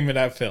 I aim it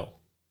at Phil.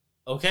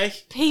 Okay.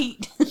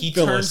 Pete. He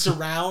Phyllis. turns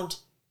around,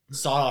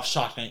 sawed-off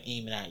shotgun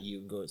aiming at you,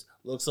 and goes,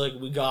 "Looks like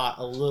we got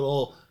a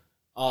little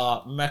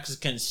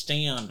Mexican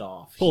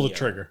standoff." Pull the here."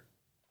 trigger.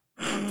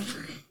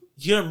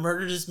 You gonna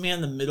murder this man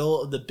in the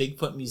middle of the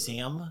Bigfoot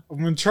Museum? I'm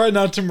gonna try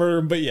not to murder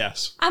him, but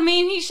yes. I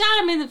mean, he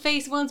shot him in the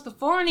face once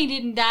before and he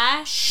didn't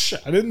die. Shh,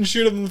 I didn't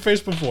shoot him in the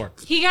face before.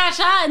 He got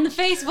shot in the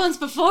face once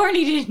before and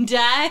he didn't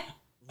die.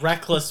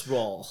 Reckless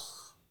roll.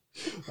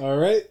 All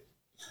right.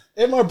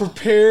 Am I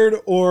prepared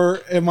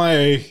or am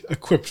I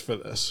equipped for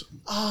this?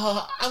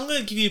 I'm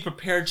gonna give you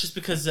prepared just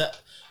because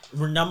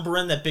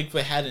remembering that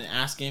Bigfoot hadn't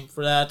asked him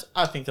for that,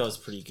 I think that was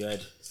pretty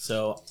good.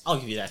 So I'll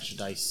give you the extra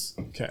dice.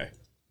 Okay.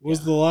 What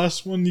was the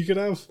last one you could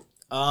have?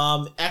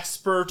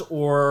 Expert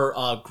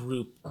or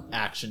group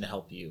action to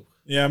help you.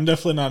 Yeah, I'm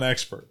definitely not an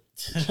expert.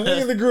 I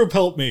think the group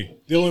helped me.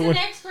 The He's only an one.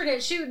 expert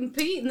at shooting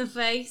Pete in the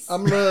face.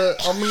 I'm gonna.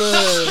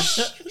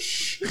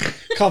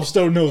 Cops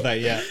don't know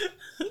that yet.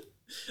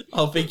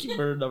 Oh, thank you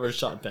for another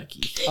shot,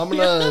 Becky. I'm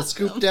gonna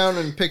scoop down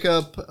and pick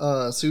up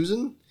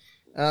Susan.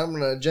 And I'm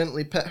gonna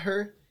gently pet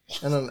her,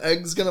 and an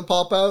egg's gonna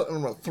pop out, and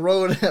I'm gonna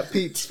throw it at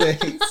Pete's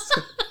face.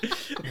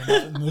 You're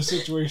not in this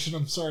situation.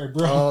 I'm sorry,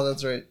 bro. Oh,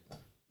 that's right.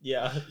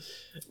 Yeah.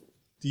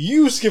 Do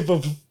you scoop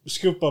up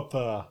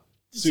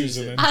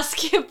Susan? I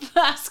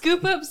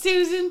scoop up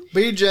Susan.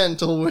 Be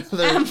gentle with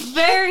her. I'm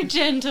very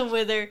gentle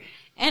with her,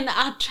 and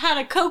I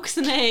try to coax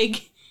an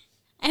egg,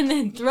 and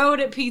then throw it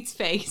at Pete's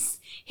face.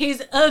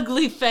 His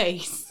ugly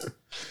face.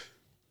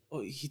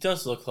 Oh, he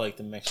does look like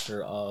the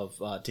mixture of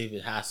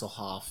David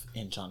Hasselhoff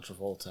and John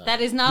Travolta.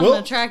 That is not Well-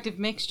 an attractive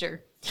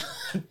mixture.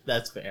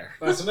 That's fair.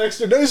 That's an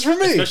extra dice for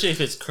me. Especially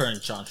if it's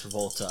current John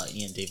Travolta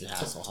and David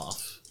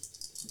Hasselhoff.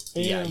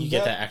 Yeah, you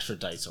get that extra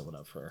dice or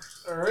whatever.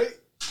 All right.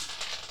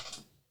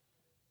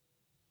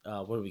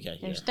 What do we got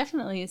here? There's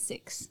definitely a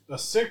 6. A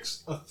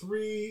 6, a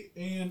 3,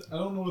 and I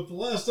don't know what the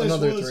last dice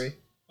Another was. 3.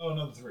 Oh,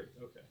 another 3.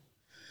 Okay.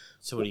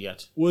 So what do you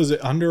got? Was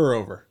it under or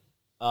over?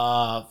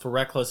 For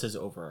Reckless is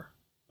over.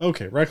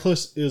 Okay,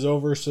 reckless is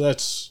over, so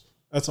that's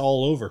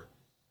all over.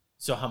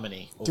 So how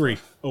many? Over. 3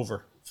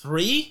 over.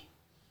 3?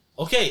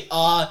 Okay,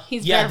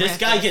 He's yeah, very this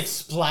guy reckless. gets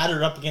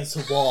splattered up against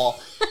the wall.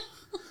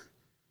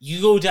 You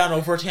go down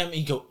over to him and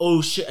you go,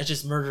 oh shit, I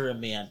just murdered a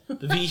man.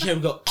 But we hear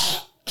him go,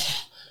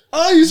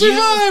 Oh, you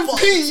survived,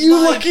 fucked Pete! You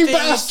my lucky face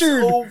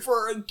bastard!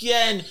 Over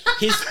again.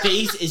 His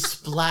face is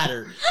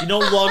splattered. He no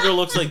longer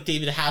looks like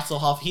David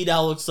Hasselhoff. He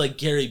now looks like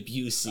Gary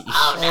Busey.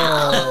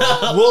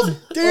 Oh. Well,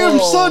 damn,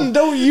 Oh. son,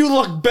 don't you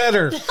look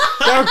better?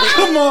 Now,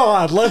 come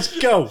on, let's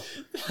go.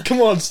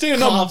 Come on,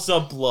 stand up. Coughs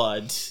up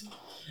blood.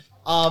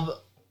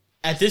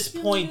 At this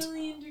point,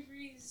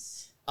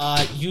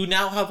 you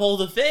now have all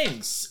the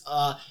things.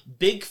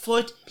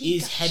 Bigfoot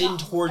is heading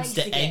towards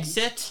the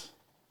exit,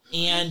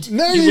 and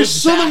Now, he you looks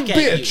son of a back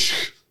at bitch.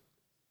 you.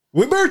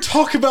 We better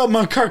talk about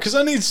my car, because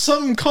I need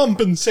some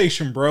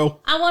compensation, bro.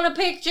 I want a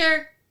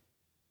picture.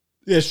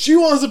 Yeah, she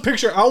wants a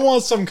picture. I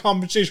want some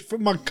compensation for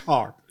my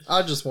car.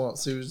 I just want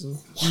Susan.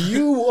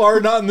 You are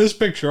not in this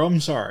picture.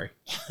 I'm sorry.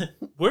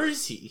 Where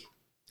is he?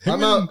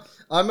 I'm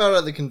out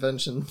at the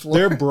convention floor.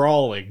 They're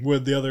brawling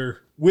with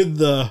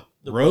the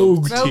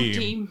rogue Rogue team.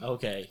 team.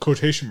 Okay,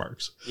 Quotation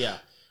marks. yeah.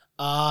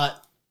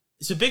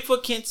 So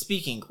Bigfoot can't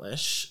speak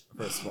English,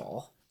 first of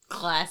all.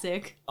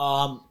 Classic.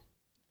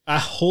 I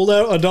hold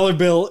out $1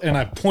 bill and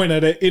I point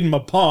at it in my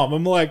palm.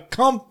 I'm like,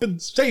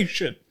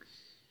 compensation.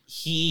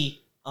 He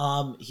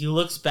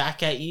looks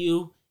back at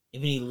you,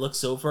 and then he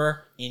looks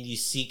over, and you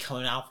see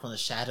coming out from the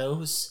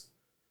shadows,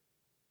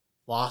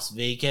 Las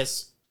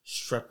Vegas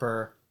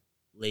stripper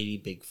Lady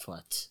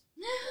Bigfoot.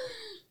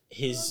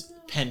 His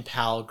pen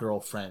pal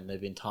girlfriend they've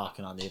been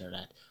talking on the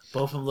internet.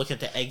 Both of them look at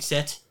the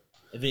exit,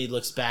 and then he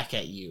looks back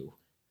at you.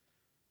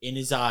 In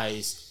his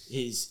eyes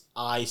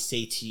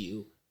say to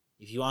you,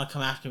 if you want to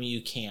come after me,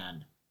 you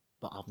can,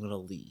 but I'm gonna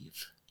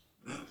leave.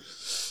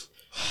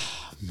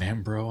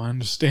 Man, bro, I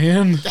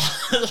understand.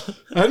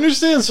 I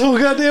understand so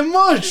goddamn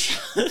much.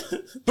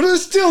 But I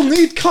still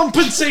need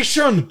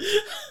compensation.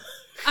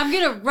 I'm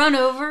gonna run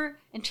over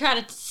and try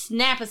to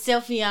snap a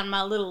selfie on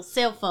my little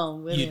cell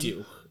phone with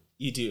him.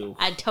 You do.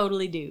 I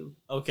totally do.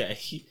 Okay,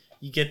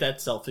 you get that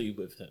selfie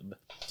with him.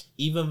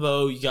 Even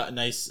though you got a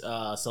nice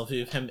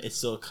selfie with him, it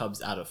still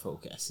comes out of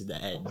focus in the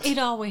end. It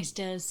always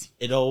does.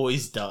 It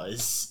always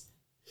does.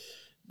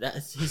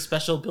 That's his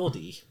special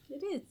ability.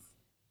 It is.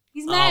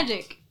 He's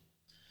magic.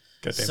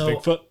 Goddamn So-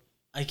 Bigfoot.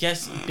 I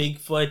guess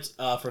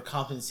Bigfoot, for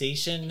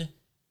compensation...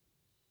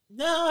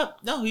 No,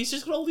 he's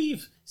just gonna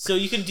leave. So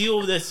you can deal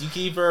with this. You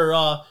can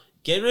either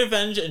get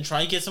revenge and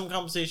try and get some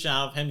compensation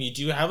out of him. You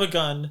do have a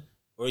gun,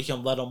 or you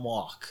can let him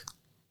walk.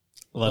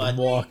 Let him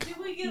walk. Did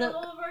we get Look.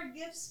 all of our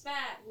gifts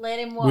back? Let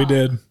him walk. We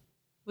did.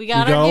 We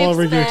got We got all our of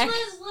our gifts gifts. back.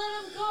 Let's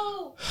let him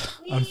go.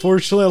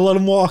 Unfortunately, I let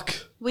him walk.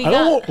 We I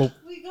got. don't.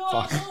 We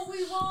got what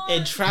we want.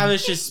 And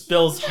Travis just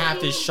spills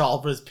half his shawl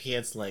over his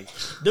pants leg.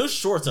 Those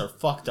shorts are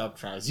fucked up,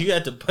 Travis. You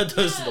had to put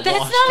those in the That's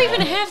wash. not now.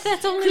 even half.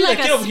 That's only Krita, like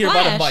get a over here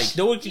by the splash. mic.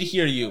 No one can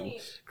hear you.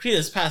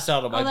 Krita's passed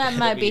out on my Oh, that bed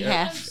might over be here.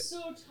 half. I'm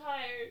so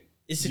tired.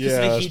 Is it because Yeah,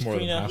 of the that's heat, more than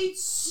Krita? half.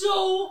 It's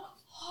so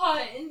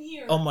hot in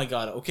here. Oh my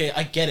god. Okay,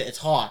 I get it. It's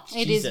hot.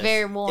 It is Jesus.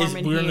 very warm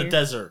in We're in here. the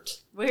desert.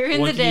 We're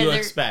in What the can you desert,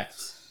 expect?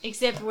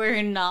 except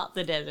we're not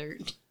the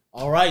desert.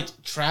 All right,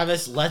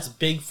 Travis lets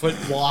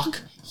Bigfoot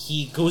walk.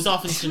 He goes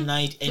off into the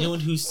night.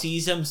 Anyone who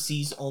sees him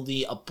sees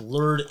only a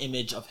blurred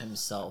image of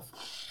himself.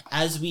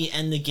 As we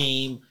end the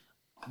game,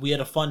 we had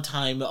a fun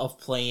time of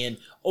playing.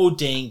 Oh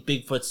dang,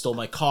 Bigfoot stole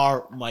my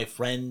car. My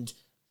friend's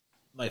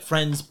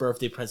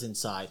birthday present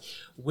inside.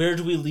 Where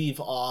do we leave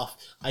off?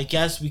 I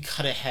guess we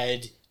cut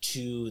ahead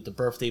to the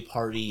birthday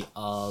party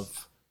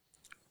of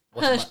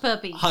Hush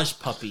Puppy. Hush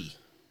Puppy.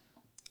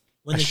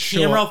 When I the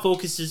sure- camera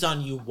focuses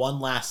on you one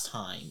last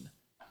time,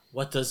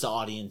 what does the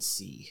audience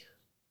see?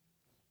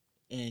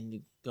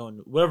 And go in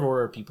whatever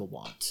order people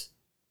want.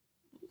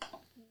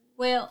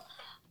 Well,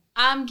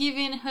 I'm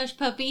giving Hush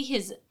Puppy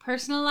his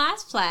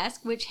personalized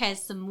flask, which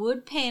has some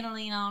wood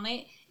paneling on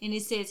it, and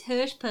it says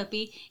Hush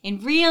Puppy in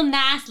real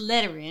nice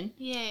lettering.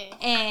 Yeah.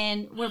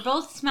 And we're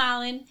both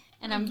smiling,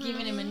 and I'm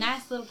giving him a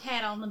nice little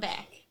pat on the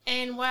back.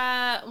 And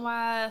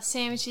while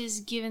Sandwich is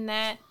giving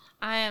that,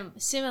 I am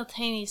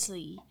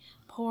simultaneously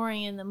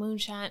pouring in the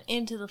moonshine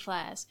into the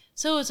flask,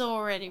 so it's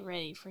already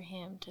ready for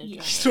him to drink. You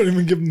just don't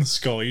even give him the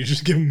skull. You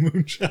just give him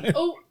moonshine.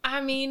 Oh, I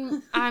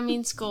mean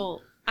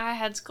Skull. I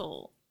had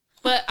Skull,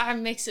 but I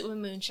mix it with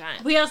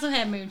moonshine, We also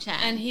have moonshine.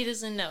 and he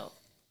doesn't know.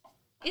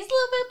 It's a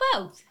little bit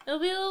of both. It'll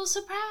be a little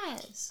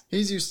surprise.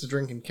 He's used to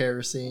drinking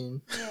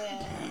kerosene.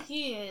 Yeah,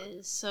 he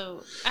is.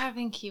 So I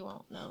think he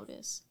won't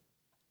notice.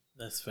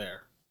 That's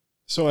fair.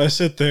 So I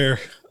sit there,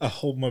 I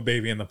hold my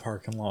baby in the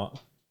parking lot.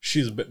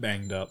 She's a bit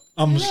banged up.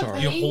 I'm Hello,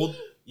 sorry. You baby. hold.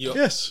 You,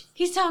 Yes.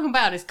 He's talking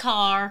about his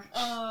car.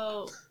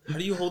 Oh, How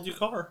do you hold your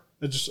car?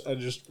 I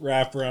just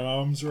wrap my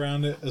arms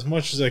around it as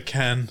much as I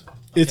can.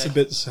 It's a Okay.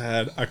 bit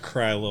sad. I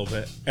cry a little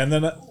bit. And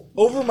then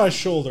over my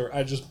shoulder,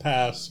 I just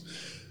pass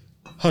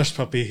Hush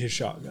Puppy his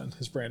shotgun,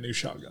 his brand new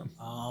shotgun.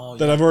 Oh,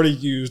 That I've already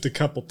used a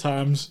couple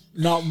times.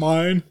 Not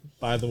mine,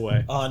 by the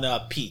way. on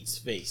Pete's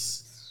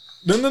face.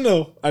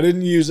 No. I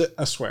didn't use it.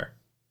 I swear.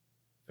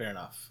 Fair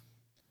enough.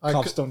 I,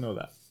 Cops coo- don't know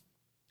that.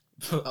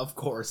 Of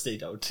course they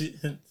don't.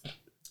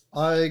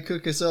 I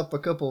cook us up a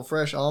couple of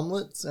fresh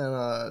omelets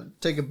and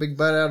take a big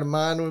bite out of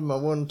mine with my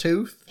one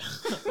tooth.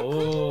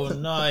 Oh,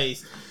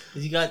 nice.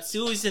 You got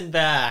Susan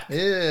back.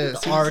 Yeah,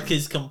 The arc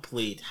is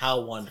complete.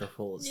 How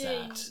wonderful is Yay.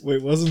 that?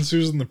 Wait, wasn't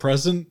Susan the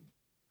present?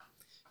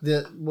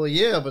 Well,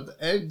 yeah, but the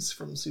eggs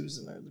from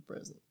Susan are the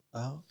present.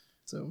 Oh.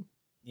 So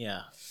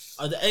Yeah.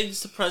 Are the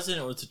eggs the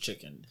present or it's a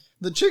chicken?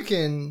 the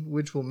chicken,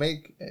 which will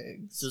make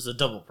eggs. So it's a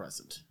double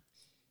present.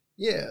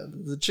 Yeah,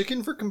 the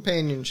chicken for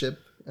companionship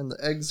and the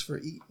eggs for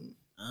eating.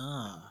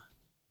 Ah.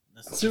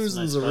 That's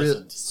Susan's a nice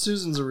present.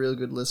 Susan's a real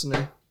good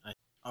listener.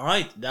 All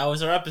right, that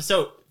was our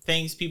episode.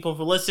 Thanks, people,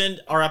 for listening.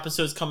 Our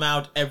episodes come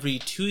out every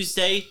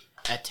Tuesday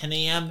at 10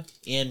 a.m.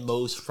 and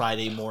most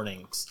Friday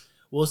mornings.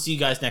 We'll see you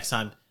guys next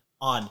time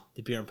on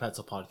the Beer and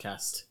Pretzel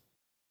Podcast.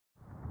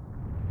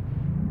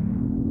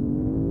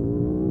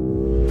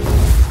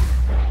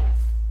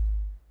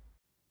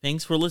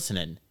 Thanks for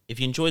listening. If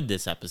you enjoyed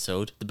this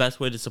episode, the best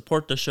way to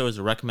support the show is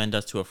to recommend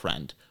us to a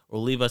friend or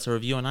leave us a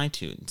review on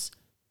iTunes.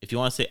 If you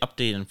want to stay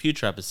updated on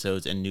future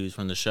episodes and news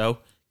from the show,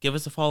 give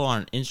us a follow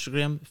on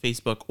Instagram,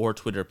 Facebook, or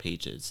Twitter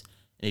pages.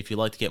 And if you'd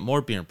like to get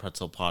more Beer and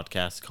Pretzel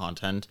podcast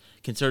content,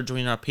 consider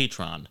joining our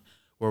Patreon,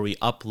 where we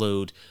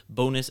upload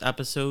bonus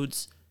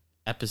episodes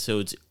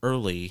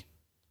early,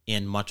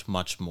 and much,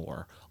 much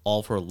more,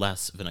 all for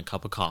less than a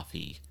cup of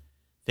coffee.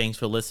 Thanks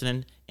for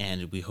listening,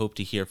 and we hope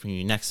to hear from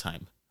you next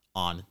time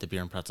on the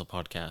Beer and Pretzel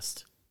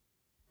Podcast.